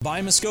By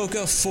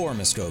Muskoka for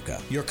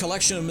Muskoka, your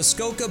collection of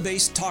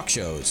Muskoka-based talk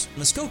shows.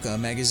 Muskoka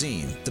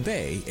Magazine, The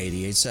Bay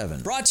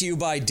 88.7. Brought to you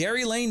by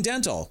Dairy Lane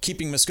Dental,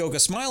 keeping Muskoka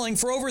smiling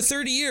for over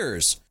 30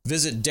 years.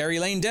 Visit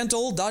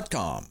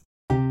DairyLaneDental.com.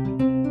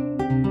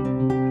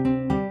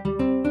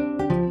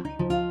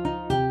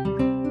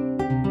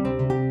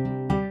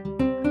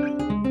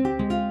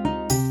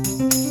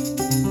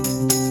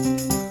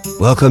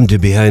 Welcome to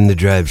Behind the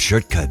Drive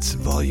Shortcuts,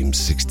 Volume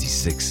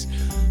 66.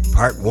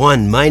 Part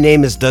 1. My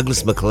name is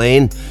Douglas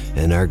MacLean,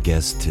 and our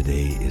guest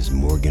today is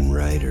Morgan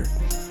Ryder.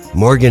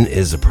 Morgan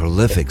is a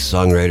prolific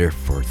songwriter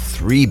for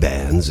 3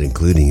 bands,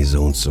 including his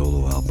own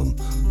solo album,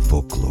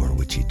 Folklore,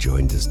 which he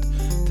joined us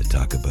to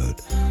talk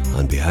about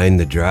on Behind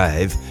the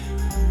Drive,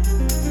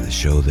 the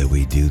show that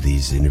we do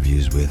these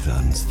interviews with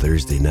on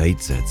Thursday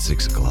nights at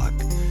 6 o'clock.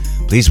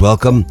 Please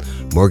welcome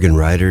Morgan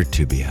Ryder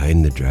to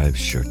Behind the Drive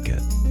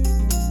Shortcut.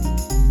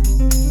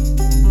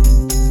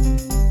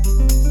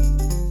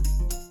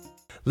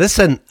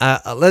 Listen,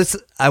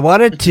 I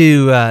wanted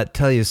to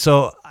tell you.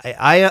 So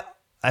I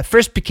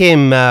first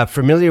became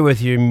familiar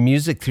with your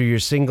music through your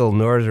single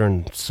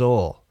Northern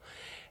Soul,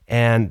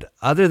 and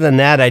other than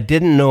that, I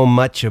didn't know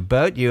much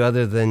about you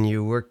other than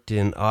you worked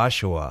in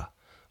Oshawa,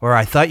 or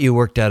I thought you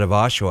worked out of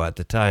Oshawa at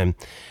the time,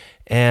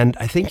 and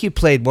I think you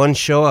played one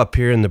show up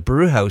here in the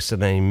Brew House,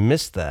 and I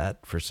missed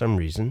that for some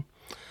reason.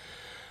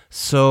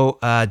 So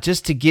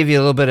just to give you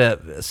a little bit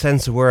of a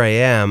sense of where I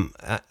am,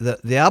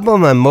 the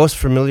album I'm most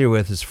familiar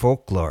with is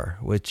Folklore,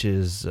 which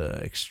is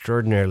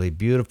extraordinarily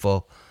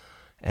beautiful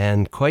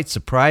and quite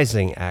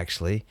surprising,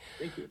 actually.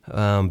 Thank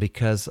you.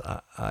 Because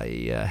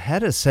I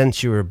had a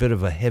sense you were a bit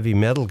of a heavy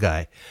metal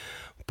guy,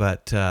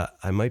 but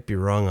I might be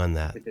wrong on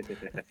that.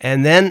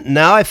 And then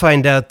now I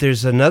find out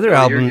there's another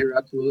album. You're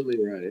absolutely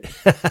right.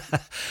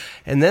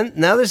 And then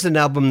now there's an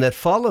album that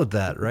followed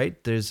that,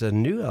 right? There's a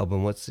new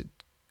album. What's it?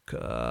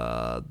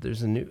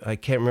 There's a new, I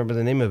can't remember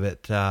the name of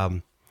it.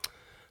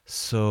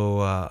 So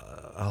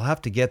I'll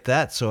have to get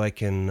that so I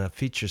can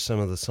feature some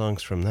of the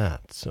songs from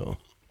that. So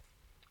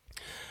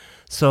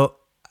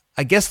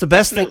I guess the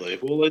best Definitely.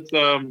 thing. Well,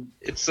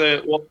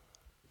 well.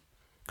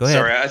 Go ahead.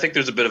 Sorry, I think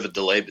there's a bit of a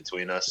delay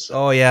between us.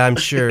 Oh yeah, I'm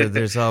sure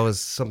there's always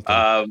something.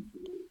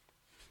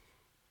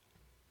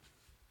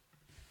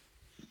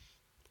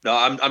 No,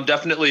 I'm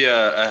definitely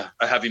a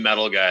heavy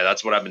metal guy.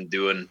 That's what I've been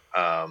doing.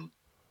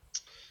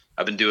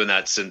 I've been doing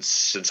that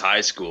since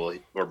high school,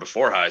 or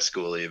before high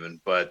school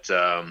even. But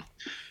the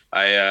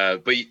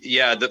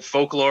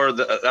Folklore,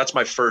 that's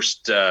my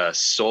first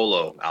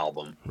solo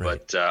album.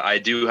 Right. But I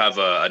do have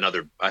I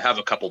have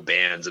a couple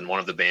bands, and one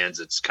of the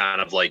bands, it's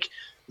kind of like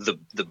the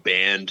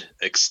band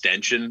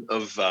extension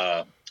of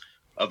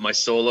my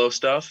solo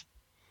stuff,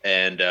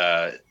 and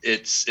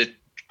it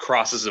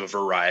crosses a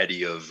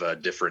variety of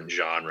different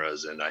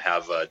genres, and I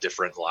have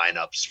different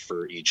lineups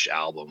for each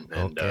album.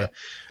 And Okay.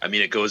 I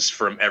mean, it goes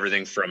from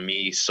everything from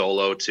me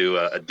solo to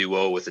a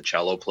duo with a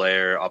cello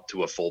player up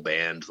to a full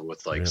band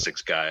with like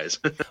 6 guys.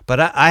 But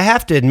I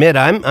have to admit,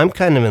 I'm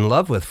kind of in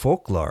love with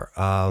Folklore.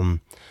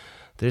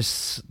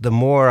 There's, the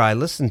more I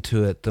listen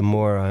to it, the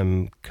more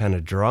I'm kind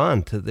of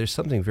drawn to. There's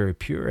something very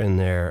pure in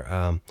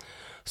there.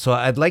 So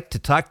I'd like to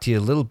talk to you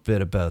a little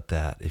bit about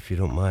that, if you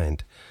don't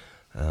mind.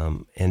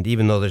 And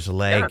even though there's a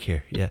lag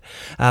here,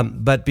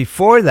 but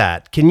before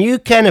that, can you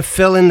kind of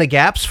fill in the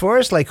gaps for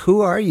us? Like,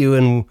 who are you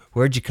and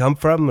where'd you come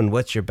from and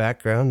what's your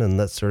background and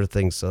that sort of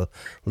thing, so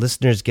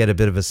listeners get a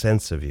bit of a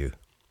sense of you.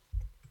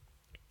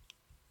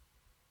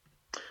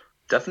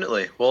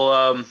 Definitely.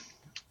 Well,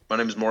 my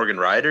name is Morgan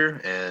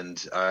Ryder,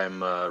 and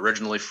I'm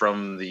originally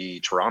from the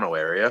Toronto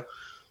area.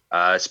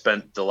 I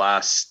spent the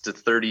last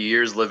 30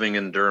 years living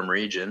in Durham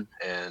region,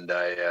 and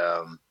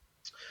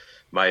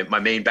my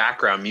main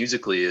background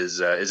musically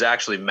is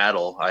actually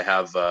metal.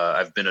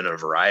 I've been in a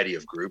variety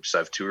of groups.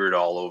 I've toured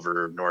all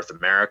over North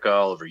America,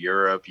 all over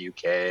Europe,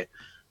 UK,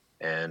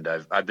 and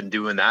I've been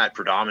doing that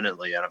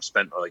predominantly. And I've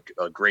spent like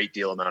a great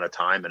deal amount of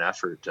time and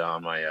effort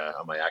on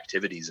my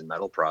activities and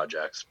metal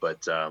projects.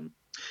 But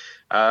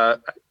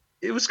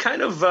it was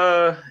kind of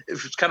a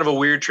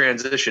weird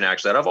transition,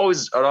 actually. I've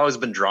always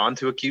been drawn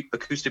to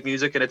acoustic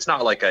music, and it's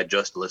not like I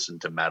just listen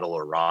to metal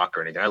or rock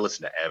or anything. I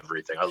listen to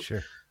everything.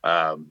 Sure.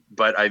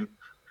 But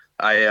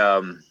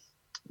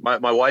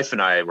my wife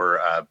and I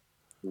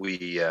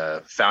we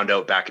found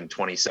out back in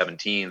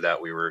 2017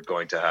 that we were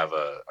going to have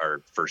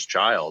our first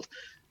child,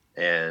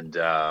 and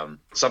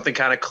something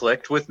kind of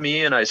clicked with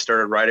me, and I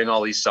started writing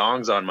all these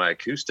songs on my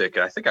acoustic.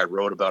 I think I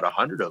wrote about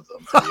 100 of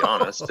them, to be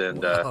honest.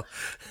 And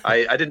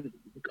I didn't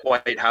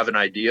quite have an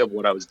idea of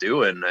what I was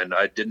doing, and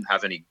I didn't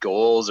have any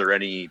goals or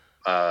any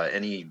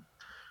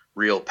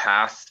real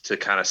path to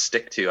kind of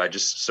stick to. I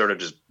just sort of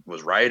just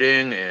was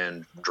writing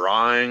and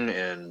drawing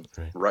and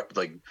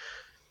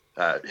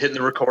hitting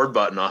the record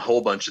button a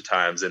whole bunch of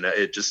times. And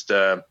it just,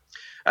 I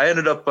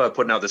ended up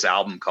putting out this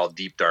album called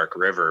Deep Dark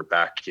River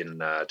back in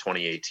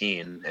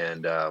 2018.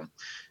 And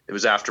it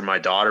was after my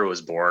daughter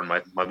was born.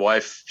 My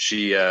wife,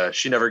 she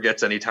never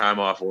gets any time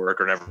off work,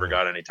 or never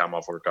got any time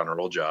off work on her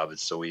old job. And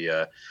so we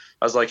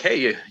I was like,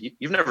 hey,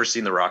 you've never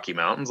seen the Rocky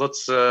Mountains.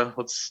 Let's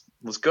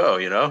go,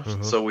 you know?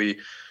 Mm-hmm.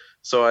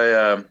 So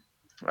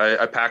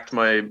I packed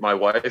my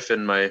wife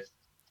and my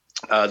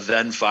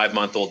then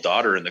 5-month-old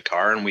daughter in the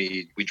car, and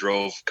we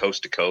drove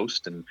coast to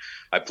coast, and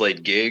I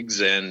played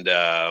gigs, and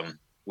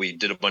we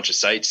did a bunch of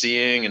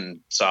sightseeing and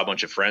saw a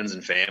bunch of friends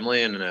and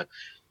family. And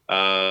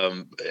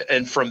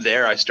from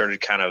there I started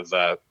kind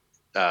of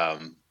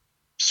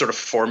sort of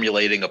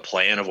formulating a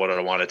plan of what I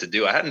wanted to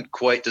do. I hadn't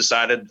quite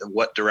decided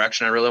what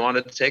direction I really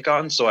wanted to take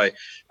on. So I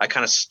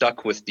kind of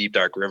stuck with Deep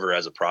Dark River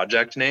as a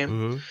project name.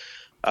 Mm-hmm.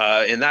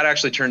 And that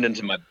actually turned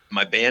into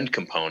my band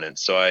component.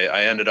 So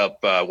I ended up,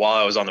 while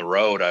I was on the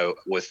road,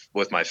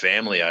 with my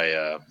family,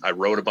 I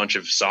wrote a bunch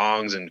of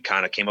songs and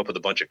kind of came up with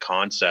a bunch of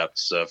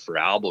concepts for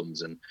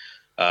albums, and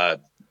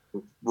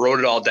wrote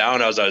it all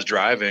down as I was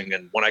driving.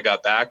 And when I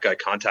got back, I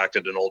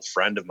contacted an old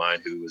friend of mine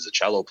who was a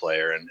cello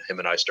player, and him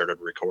and I started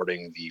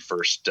recording the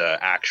first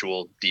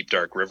actual Deep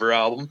Dark River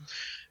album,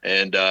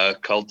 and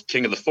called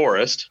King of the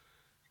Forest.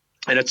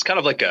 And it's kind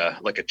of like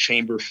a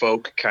chamber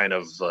folk kind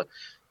of,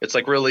 it's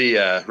like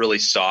really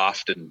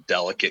soft and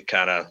delicate,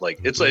 kind of like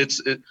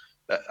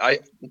I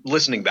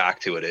listening back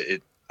to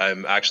it,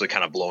 I'm actually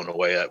kind of blown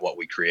away at what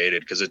we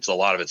created, because a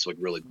lot of it's like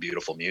really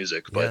beautiful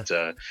music. Yeah. But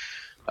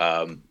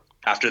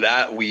after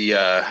that,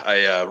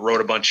 I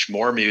wrote a bunch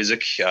more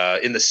music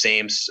in the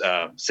same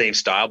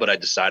style, but I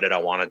decided I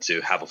wanted to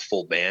have a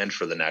full band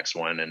for the next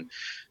one, and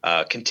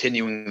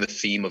continuing the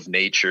theme of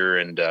nature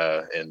and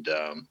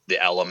the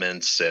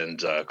elements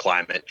and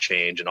climate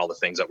change and all the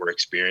things that we're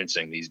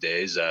experiencing these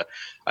days.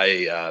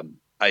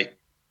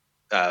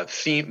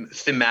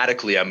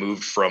 Thematically, I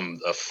moved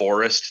from a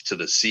forest to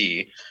the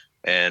sea.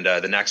 And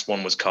the next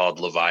one was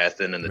called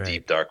Leviathan and the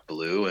Deep Dark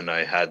Blue. And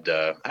I had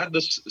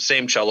this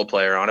same cello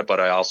player on it, but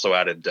I also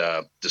added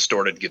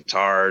distorted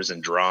guitars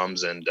and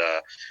drums and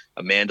a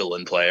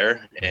mandolin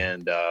player.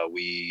 And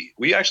we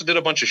actually did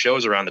a bunch of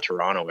shows around the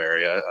Toronto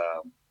area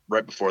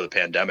right before the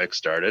pandemic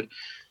started.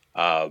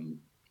 And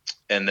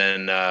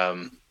then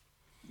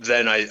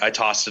I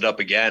tossed it up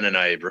again, and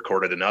I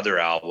recorded another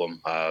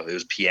album. It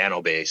was piano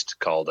based,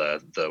 called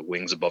The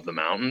Wings Above the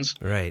Mountains.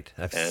 Right.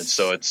 And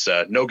so it's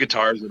no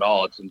guitars at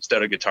all.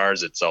 Instead of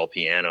guitars, it's all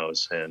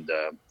pianos. And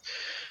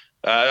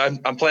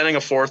I'm planning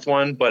a fourth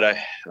one, but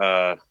I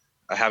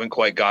haven't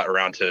quite got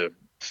around to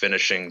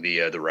finishing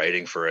the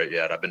writing for it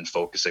yet. I've been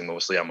focusing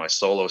mostly on my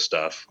solo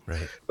stuff.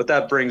 Right. But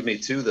that brings me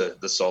to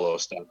the solo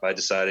stuff. I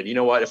decided, you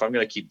know what, if I'm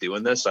going to keep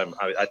doing this,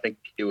 I think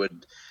it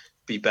would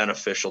be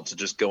beneficial to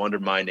just go under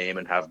my name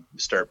and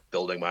start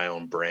building my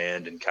own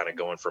brand and kind of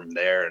going from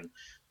there. And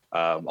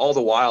all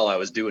the while I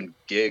was doing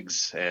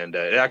gigs, and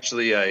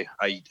actually I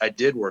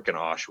did work in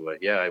Oshawa.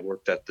 Yeah, I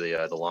worked at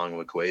the Long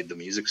McQuaid, the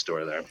music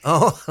store there.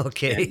 Oh,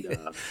 okay.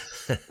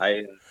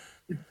 And,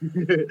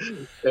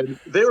 and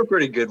they were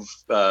pretty good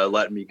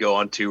letting me go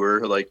on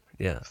tour, like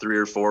 3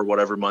 or 4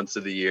 whatever months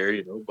of the year,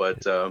 you know.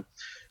 But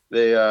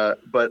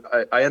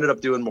I ended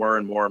up doing more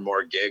and more and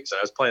more gigs. I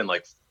was playing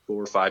like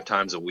 4 or 5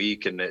 times a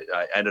week, and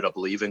I ended up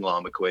leaving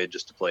Long McQuaid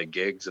just to play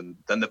gigs. And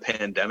then the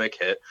pandemic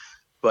hit.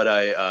 But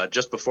I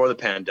just before the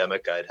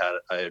pandemic, I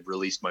had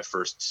released my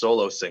first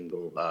solo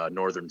single,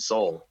 Northern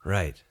Soul.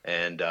 Right.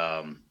 And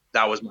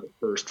that was my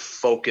first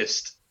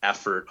focused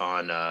effort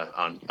on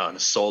a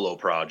solo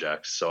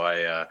project. So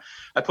I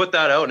put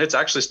that out, and it's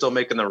actually still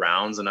making the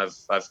rounds, and I've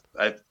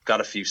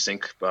got a few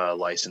sync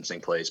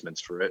licensing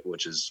placements for it,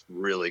 which is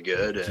really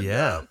good.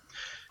 And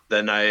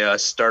then I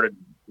started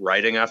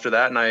writing after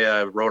that, and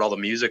I wrote all the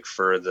music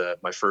for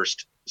my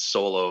first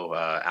solo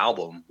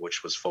album,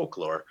 which was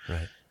Folklore.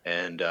 Right.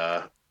 And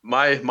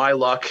my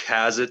luck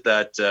has it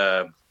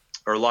that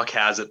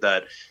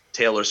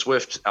Taylor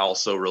Swift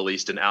also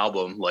released an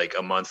album like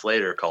a month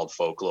later called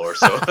Folklore.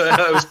 So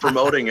I was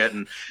promoting it,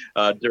 and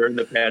during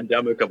the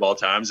pandemic of all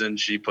times, and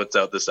she puts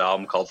out this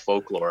album called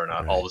Folklore, and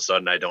all of a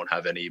sudden I don't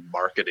have any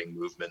marketing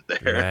movement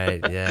there.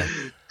 Right. Yeah.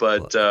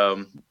 But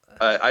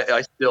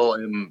I still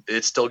am.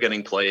 It's still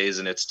getting plays,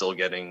 and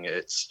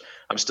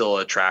I'm still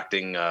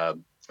attracting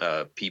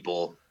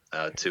people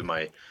to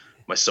my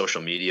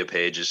social media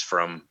pages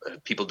from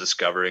people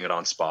discovering it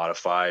on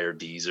Spotify or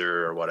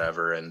Deezer or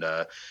whatever. And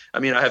I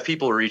mean, I have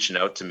people reaching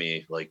out to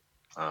me, like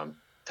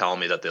telling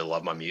me that they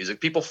love my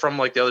music. People from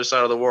like the other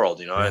side of the world,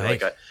 you know.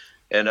 Right.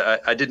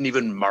 I didn't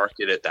even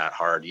market it that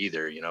hard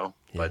either, you know.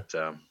 Yeah.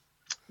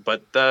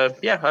 But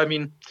I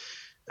mean,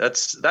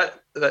 that's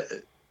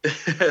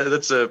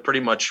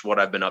pretty much what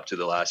I've been up to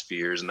the last few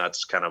years, and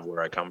that's kind of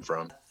where I come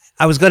from.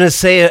 I was going to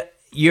say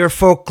your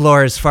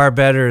Folklore is far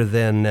better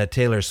than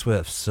Taylor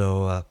Swift,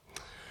 so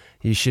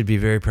you should be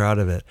very proud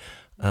of it.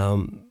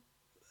 I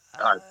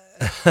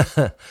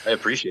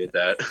appreciate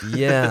that.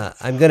 Yeah,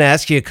 I'm going to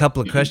ask you a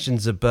couple of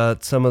questions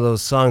about some of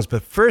those songs,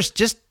 but first,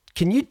 just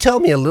can you tell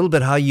me a little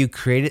bit how you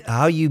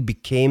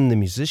became the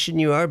musician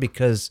you are?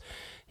 Because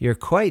you're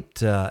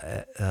quite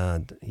you're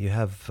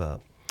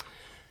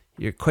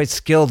quite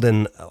skilled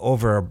in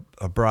over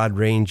a broad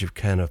range of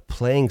kind of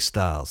playing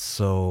styles.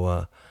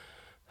 So,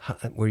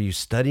 were you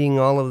studying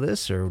all of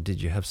this, or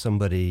did you have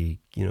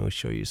somebody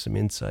show you some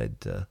inside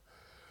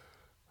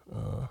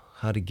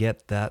how to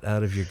get that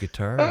out of your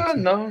guitar?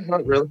 No,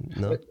 not really.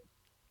 No.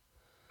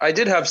 I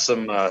did have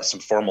some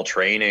formal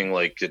training,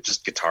 like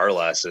just guitar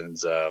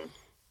lessons,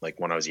 like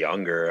when I was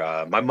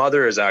younger. My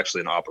mother is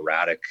actually an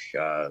operatic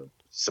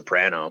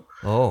soprano.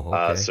 Oh,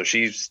 okay. So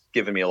she's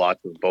given me a lot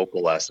of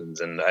vocal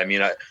lessons. And I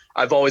mean,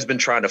 I've always been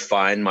trying to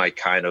find my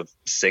kind of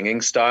singing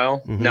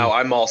style. Mhm. Now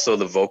I'm also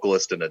the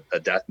vocalist in a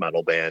death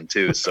metal band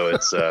too. So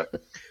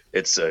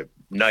it's a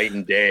night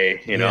and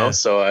day, you know? Yeah.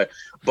 So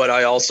but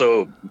I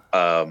also,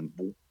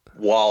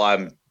 while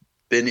I'm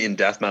been in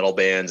death metal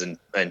bands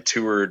and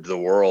toured the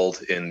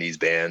world in these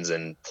bands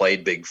and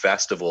played big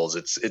festivals,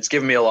 it's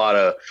given me a lot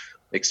of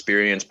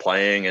experience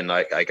playing, and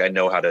I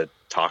know how to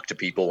talk to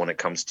people when it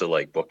comes to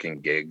like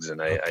booking gigs,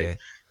 and Okay.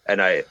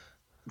 I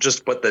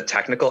just, but the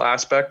technical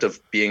aspect of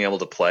being able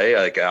to play,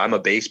 like I'm a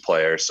bass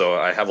player, so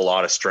I have a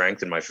lot of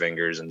strength in my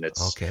fingers, and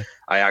Okay.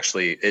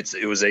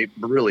 it was a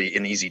really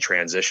an easy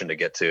transition to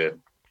get to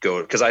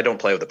go, because I don't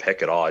play with a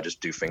pick at all. I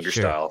just do finger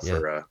Sure, style yeah.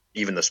 for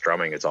even the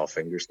strumming, it's all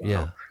finger style.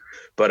 Yeah.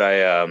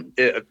 But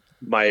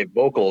my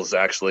vocals,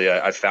 actually,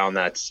 I found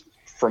that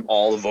from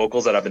all the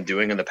vocals that I've been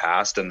doing in the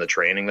past and the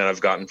training that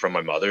I've gotten from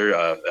my mother,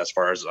 as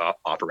far as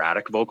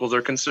operatic vocals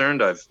are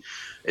concerned,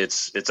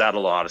 it's added a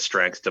lot of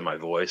strength to my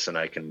voice, and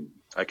I can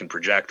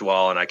project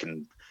well, and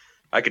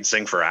I can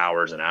sing for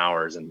hours and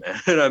hours, and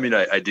I mean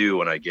I do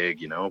when I gig,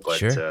 you know. But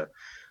Sure.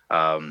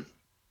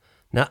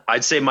 Now,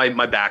 I'd say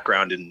my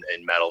background in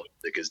metal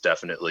music has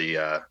definitely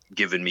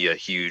given me a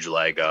huge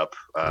leg up.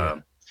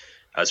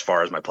 As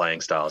far as my playing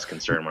style is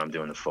concerned, when I'm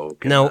doing the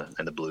folk and, Now-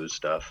 and the blues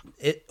stuff.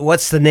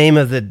 what's the name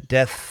of the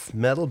death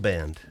metal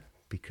band?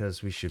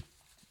 Because we should.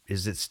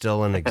 Is it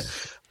still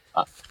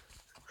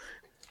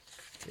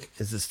is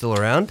it still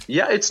around?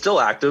 Yeah, it's still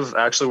active.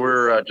 Actually,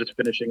 we're just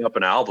finishing up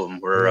an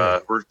album.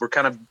 We're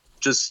kind of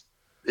just.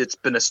 It's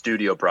been a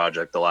studio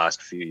project the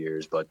last few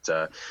years, but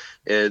the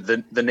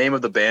name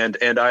of the band,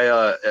 and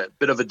a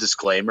bit of a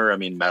disclaimer. I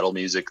mean, metal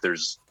music.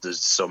 There's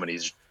so many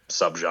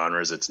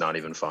subgenres. It's not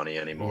even funny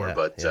anymore. Yeah,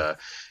 but yeah.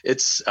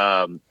 it's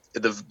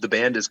the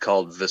band is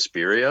called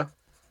Vesperia.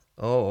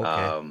 Oh,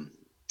 okay.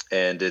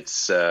 And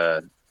it's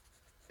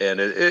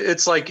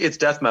like, it's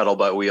death metal,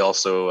 but we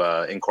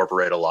also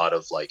incorporate a lot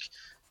of like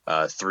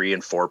 3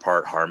 and 4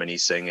 part harmony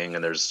singing,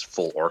 and there's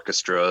full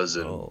orchestras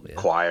and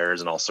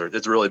choirs and all sorts.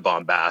 It's really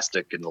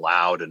bombastic and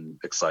loud and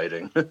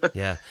exciting.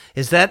 Yeah.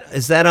 Is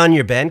that on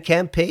your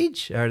Bandcamp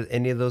page? Are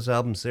any of those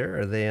albums there?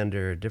 Or are they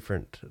under a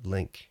different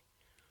link?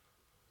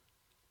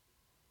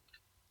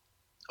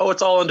 Oh,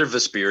 it's all under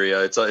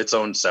Vesperia. It's its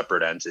own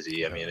separate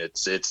entity. I mean,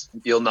 it's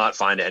you'll not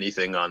find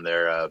anything on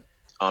there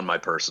on my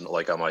personal,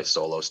 like on my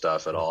solo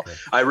stuff at all. Okay.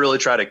 I really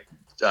try to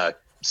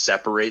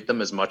separate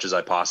them as much as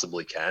I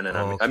possibly can. And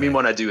I mean,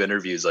 when I do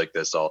interviews like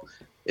this,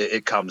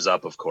 it comes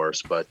up, of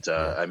course, but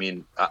I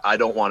mean, I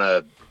don't want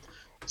to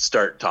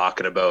start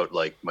talking about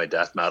like my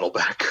death metal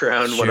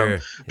background when I'm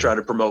trying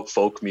to promote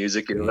folk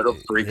music. You know, it'll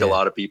freak a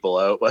lot of people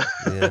out.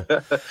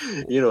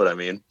 You know what I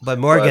mean? But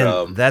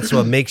Morgan, that's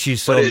what makes you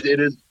so. It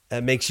is.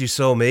 That makes you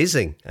so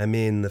amazing. I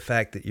mean, the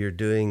fact that you're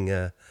doing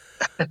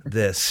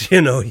this, you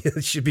know,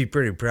 you should be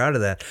pretty proud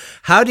of that.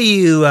 How do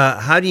you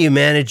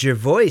manage your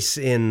voice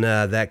in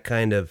that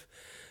kind of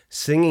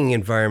singing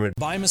environment?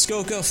 By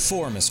Muskoka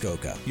for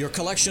Muskoka, your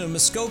collection of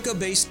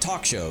Muskoka-based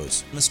talk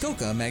shows.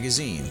 Muskoka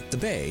Magazine, The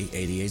Bay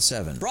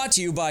 88.7. Brought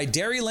to you by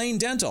Dairy Lane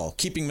Dental,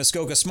 keeping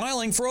Muskoka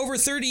smiling for over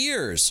 30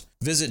 years.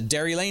 Visit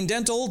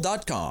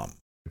DairyLaneDental.com.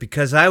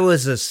 Because I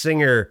was a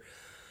singer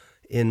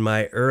in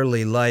my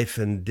early life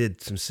and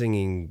did some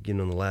singing, you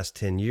know, in the last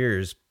 10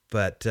 years.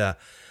 But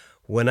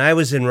when I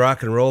was in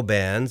rock and roll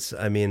bands,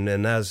 I mean,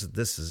 and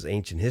this is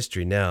ancient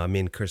history now. I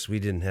mean, of course, we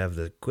didn't have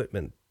the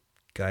equipment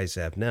guys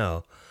have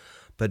now.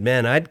 But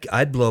man,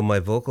 I'd blow my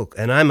vocal,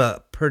 and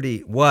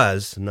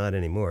not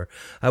anymore.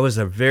 I was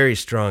a very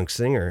strong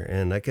singer,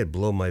 and I could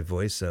blow my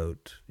voice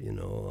out, you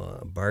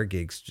know, bar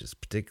gigs just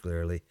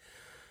particularly.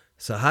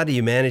 So how do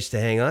you manage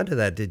to hang on to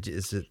that?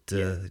 Is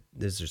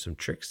there some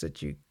tricks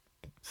that you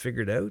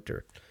figured out,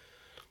 or?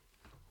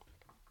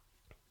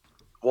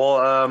 Well,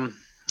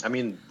 I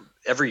mean,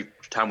 every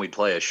time we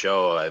play a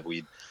show,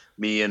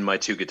 me and my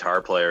 2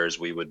 guitar players,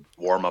 we would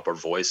warm up our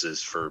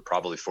voices for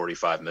probably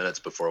 45 minutes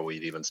before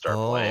we'd even start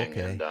playing.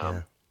 Okay.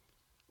 And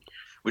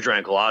we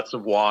drank lots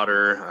of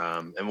water.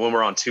 And when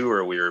we're on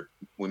tour,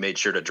 we made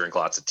sure to drink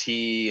lots of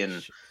tea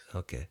and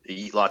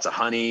eat lots of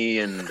honey,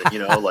 and, you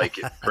know, like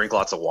drink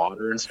lots of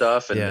water and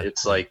stuff. And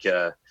it's like,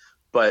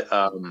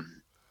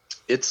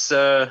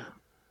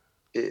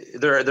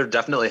 there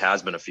definitely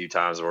has been a few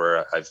times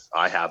where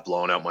I have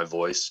blown out my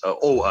voice.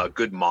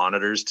 Good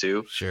monitors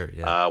too. Sure.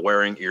 Yeah.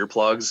 Wearing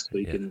earplugs so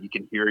you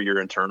can hear your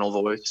internal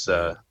voice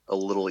a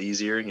little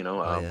easier, you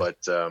know. But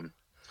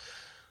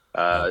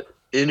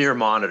in-ear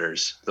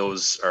monitors,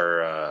 those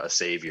are a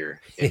savior.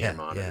 In-ear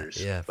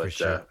monitors. Yeah, but, for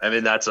sure. I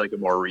mean, that's like a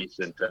more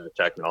recent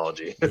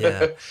technology.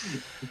 Yeah.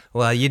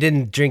 Well, you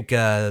didn't drink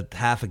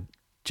half a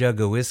jug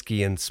of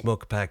whiskey and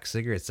smoke a pack of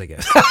cigarettes, I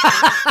guess.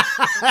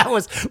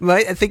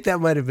 I think that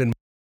might have been.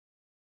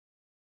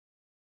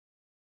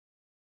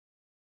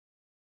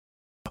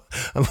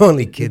 I'm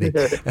only kidding.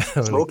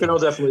 Smoking will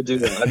definitely do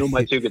that. I know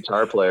my two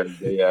guitar players.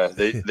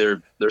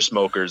 They're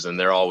smokers, and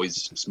they're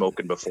always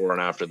smoking before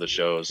and after the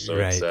shows. So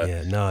Right.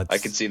 Yeah. No, I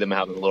could see them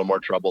having a little more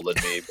trouble than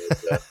me.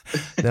 But,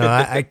 no,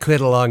 I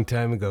quit a long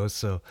time ago.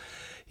 So,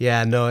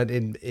 yeah, no,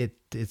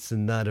 it's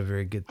not a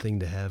very good thing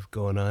to have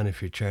going on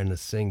if you're trying to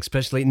sing,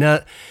 especially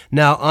now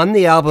on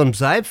the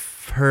albums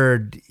I've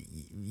heard.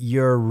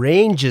 Your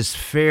range is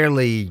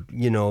fairly,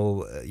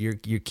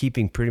 you're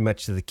keeping pretty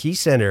much to the key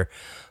center.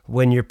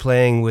 When you're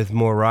playing with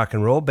more rock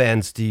and roll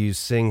bands, do you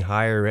sing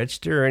higher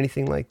register or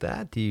anything like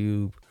that?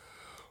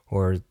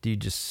 Or do you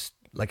just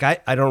like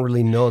I don't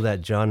really know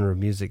that genre of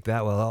music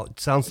that well. It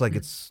sounds like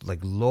it's like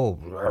low,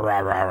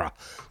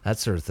 that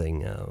sort of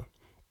thing.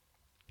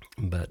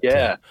 But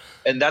yeah,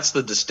 and that's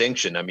the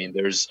distinction. I mean,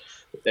 there's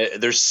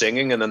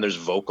singing and then there's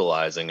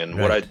vocalizing, and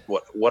right.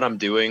 what I'm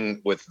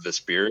doing with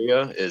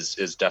Vesperia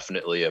is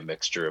definitely a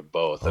mixture of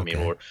both. Okay. I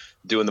mean, we're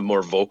doing the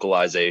more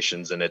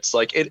vocalizations, and it's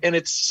like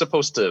it's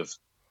supposed to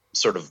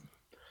sort of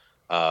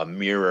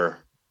mirror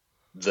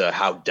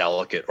how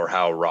delicate or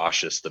how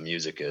raucous the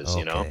music is,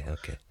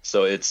 Okay.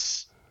 So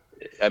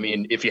I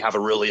mean, if you have a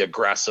really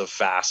aggressive,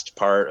 fast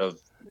part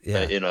of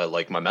in a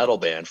like my metal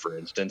band, for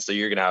instance, so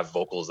you're gonna have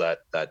vocals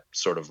that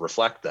sort of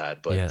reflect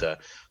that. But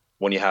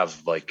when you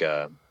have like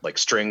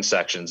string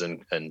sections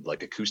and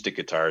like acoustic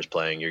guitars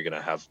playing, you're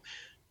gonna have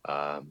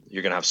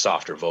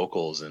softer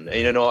vocals, and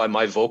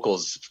my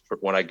vocals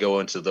when I go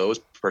into those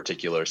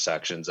particular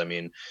sections, I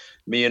mean,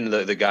 me and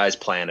the guys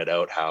plan it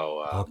out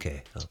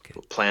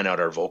plan out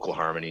our vocal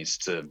harmonies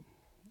to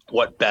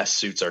what best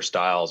suits our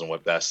styles and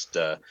what best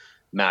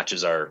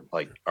matches our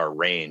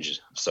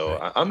range. So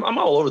right. I'm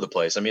all over the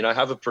place. I mean, I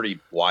have a pretty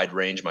wide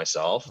range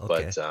myself,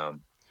 but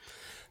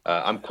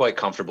I'm quite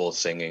comfortable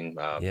singing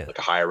like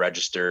a higher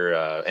register,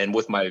 and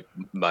with my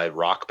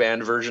rock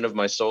band version of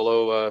my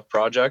solo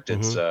project,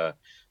 it's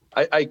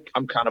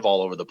I'm kind of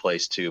all over the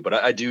place too, but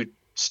I do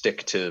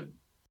stick to.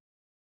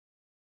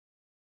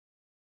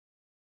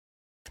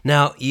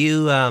 Now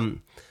you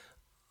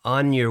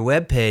on your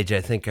webpage,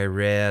 I think I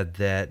read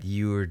that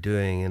you were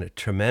doing a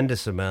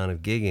tremendous amount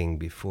of gigging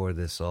before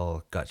this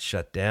all got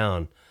shut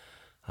down.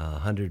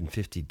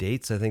 150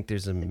 dates, I think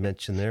there's a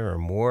mention there, or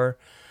more.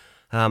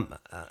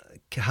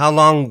 How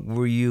long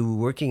were you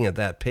working at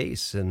that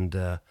pace, and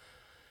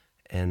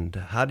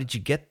how did you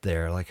get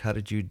there? Like, how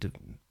did you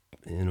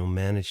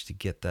manage to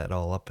get that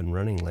all up and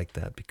running like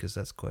that? Because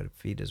that's quite a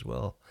feat as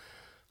well.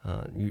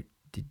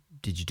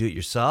 Did you do it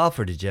yourself,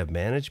 or did you have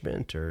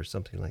management or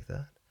something like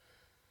that?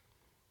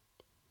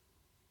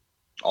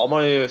 All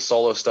my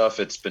solo stuff,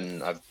 it's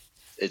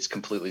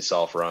completely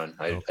self-run.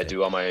 I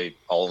do all my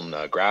own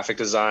graphic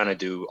design. I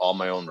do all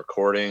my own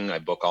recording. I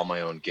book all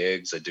my own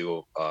gigs. I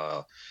do.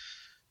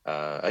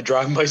 I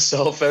drive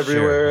myself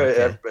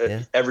everywhere.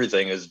 Sure.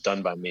 Everything is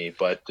done by me.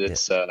 But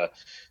it's.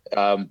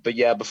 But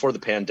yeah, before the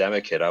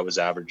pandemic hit, I was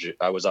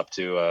up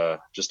to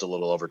just a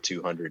little over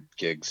 200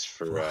 gigs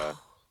for.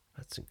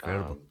 That's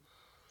incredible.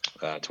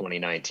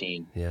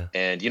 2019. Yeah.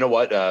 And you know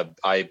what?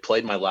 I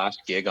played my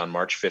last gig on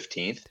March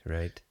 15th,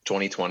 right,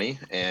 2020,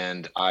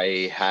 and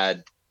I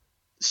had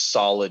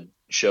solid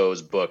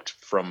shows booked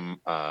from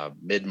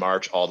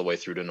mid-March all the way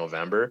through to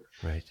November.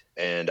 Right.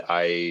 And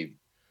I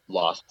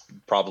lost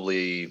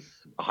probably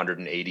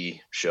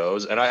 180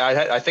 shows, and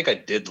I think I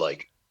did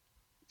like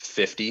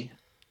 50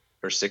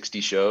 or 60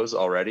 shows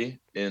already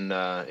in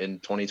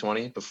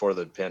 2020 before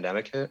the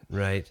pandemic hit.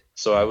 Right.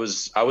 So I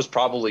was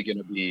probably going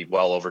to be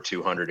well over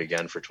 200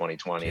 again for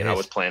 2020. Jeez. And I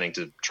was planning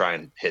to try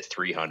and hit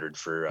 300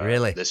 for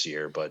this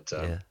year, but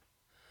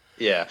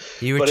yeah.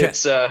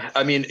 It's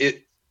I mean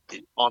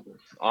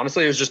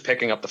honestly, it was just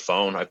picking up the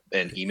phone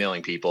and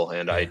emailing people,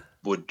 and I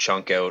would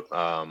chunk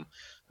out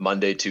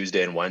Monday,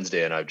 Tuesday, and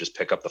Wednesday, and I'd just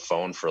pick up the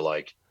phone for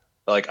like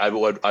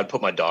I'd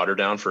put my daughter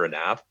down for a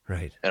nap,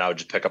 right, and I would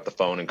just pick up the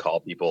phone and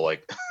call people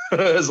like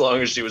as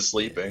long as she was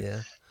sleeping.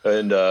 Yeah.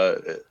 And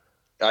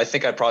I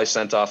think I probably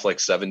sent off like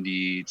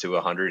 70 to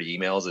 100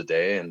 emails a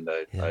day, and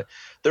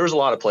there was a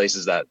lot of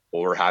places that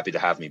were happy to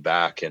have me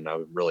back, and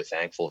I'm really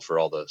thankful for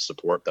all the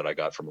support that I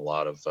got from a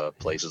lot of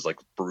places like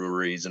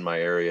breweries in my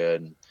area.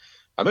 And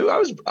I mean,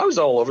 I was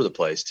all over the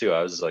place too.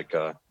 I was like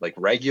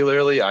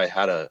regularly, I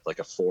had a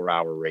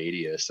 4-hour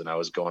radius, and I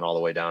was going all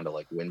the way down to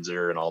like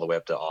Windsor and all the way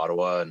up to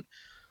Ottawa and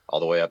all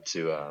the way up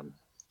to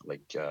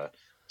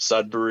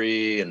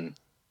Sudbury and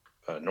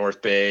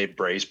North Bay,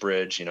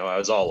 Bracebridge. I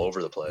was all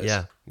over the place.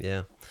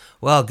 Yeah.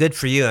 Well, good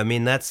for you. I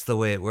mean, that's the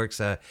way it works.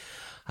 I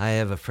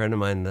have a friend of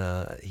mine.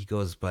 He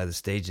goes by the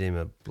stage name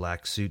of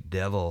Black Suit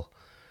Devil,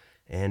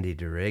 Andy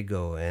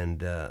Dorego,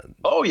 and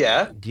oh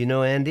yeah, do you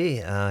know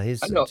Andy? I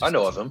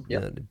know of him.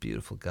 Yeah, a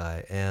beautiful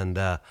guy, and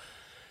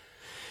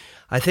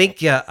I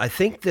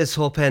think this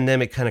whole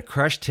pandemic kind of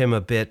crushed him a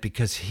bit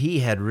because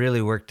he had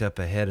really worked up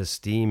a head of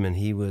steam, and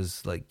he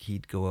was like,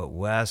 he'd go out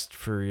west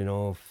for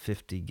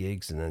 50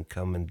 gigs and then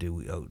come and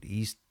do out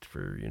east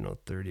for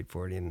 30,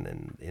 40, and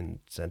then in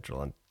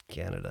central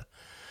Canada.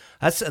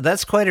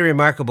 That's quite a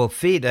remarkable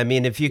feat. I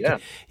mean, if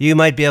you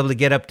might be able to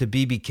get up to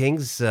BB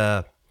King's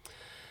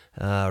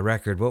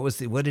record.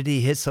 What did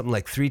he hit? Something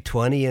like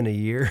 320 in a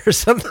year or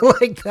something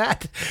like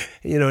that.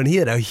 And he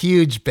had a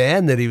huge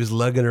band that he was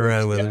lugging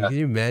around with him. Can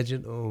you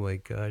imagine? Oh my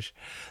gosh,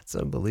 it's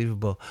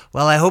unbelievable.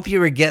 Well, I hope you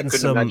were getting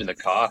couldn't imagine the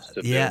cost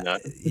of doing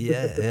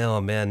that.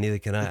 Oh man, neither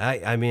can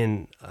I. I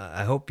mean,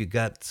 I hope you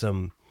got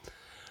some.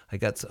 I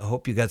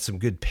hope you got some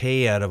good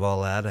pay out of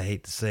all that. I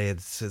hate to say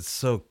it's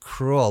so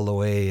cruel the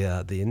way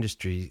the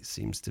industry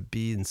seems to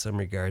be in some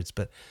regards,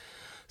 but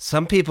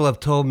some people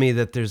have told me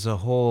that there's a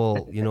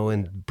whole,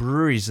 in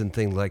breweries and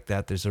things like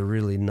that, there's a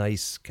really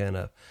nice kind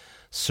of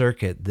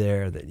circuit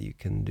there that you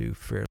can do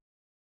fairly.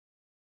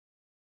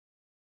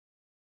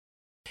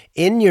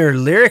 In your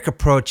lyric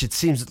approach, it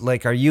seems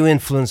like, are you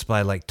influenced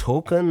by like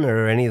Tolkien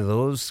or any of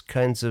those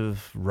kinds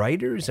of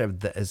writers?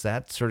 Has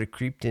that sort of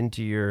creeped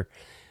into your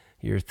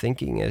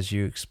thinking as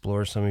you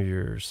explore some of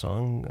your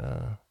song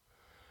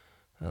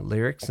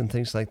lyrics and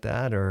things like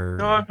that? Or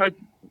no,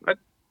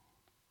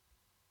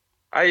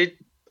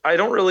 I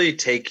don't really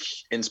take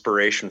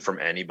inspiration from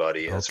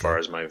anybody as far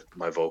as my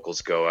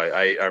vocals go.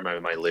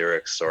 My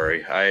lyrics.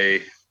 Sorry,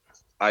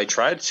 I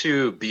try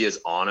to be as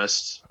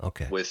honest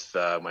with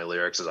my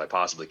lyrics as I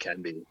possibly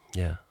can be.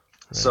 Yeah. Right.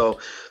 So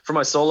for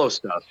my solo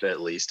stuff,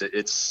 at least,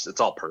 it's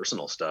all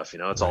personal stuff.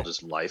 It's all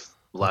just life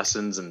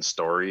lessons and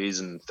stories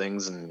and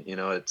things, and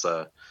it's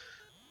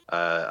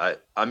I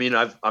mean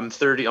I'm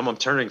 30. I'm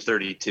turning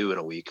 32 in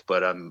a week,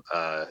 but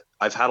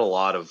I've had a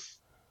lot of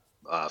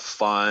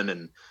fun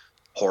and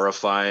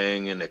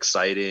horrifying and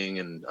exciting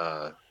and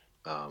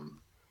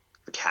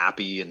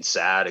happy and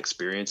sad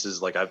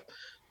experiences. Like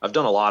I've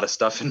done a lot of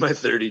stuff in my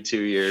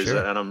 32 years,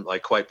 sure. And I'm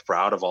like quite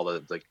proud of all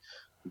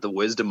the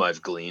wisdom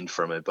I've gleaned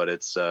from it. But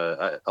it's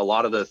a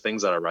lot of the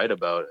things that I write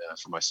about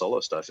for my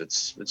solo stuff.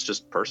 It's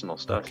just personal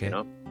stuff,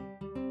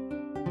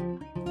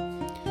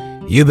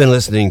 You've been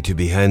listening to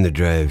Behind the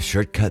Drive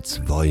Shortcuts,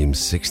 Volume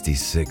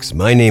 66.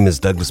 My name is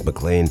Douglas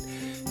MacLean,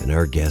 and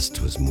our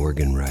guest was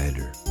Morgan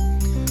Ryder.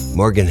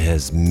 Morgan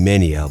has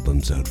many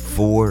albums out,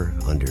 4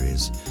 under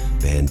his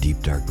band Deep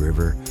Dark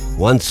River,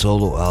 1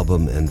 solo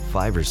album, and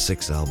 5 or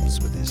 6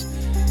 albums with his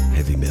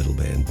heavy metal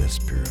band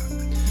Vespera.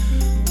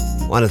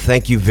 I want to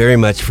thank you very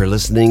much for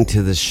listening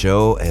to this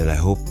show, and I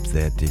hope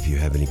that if you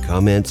have any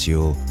comments,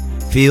 you'll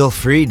feel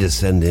free to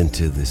send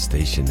into the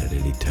station at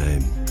any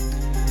time.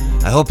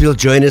 I hope you'll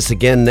join us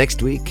again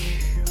next week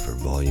for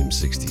Volume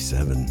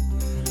 67.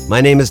 My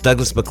name is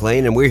Douglas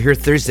MacLean, and we're here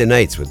Thursday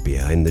nights with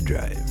Behind the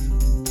Drive.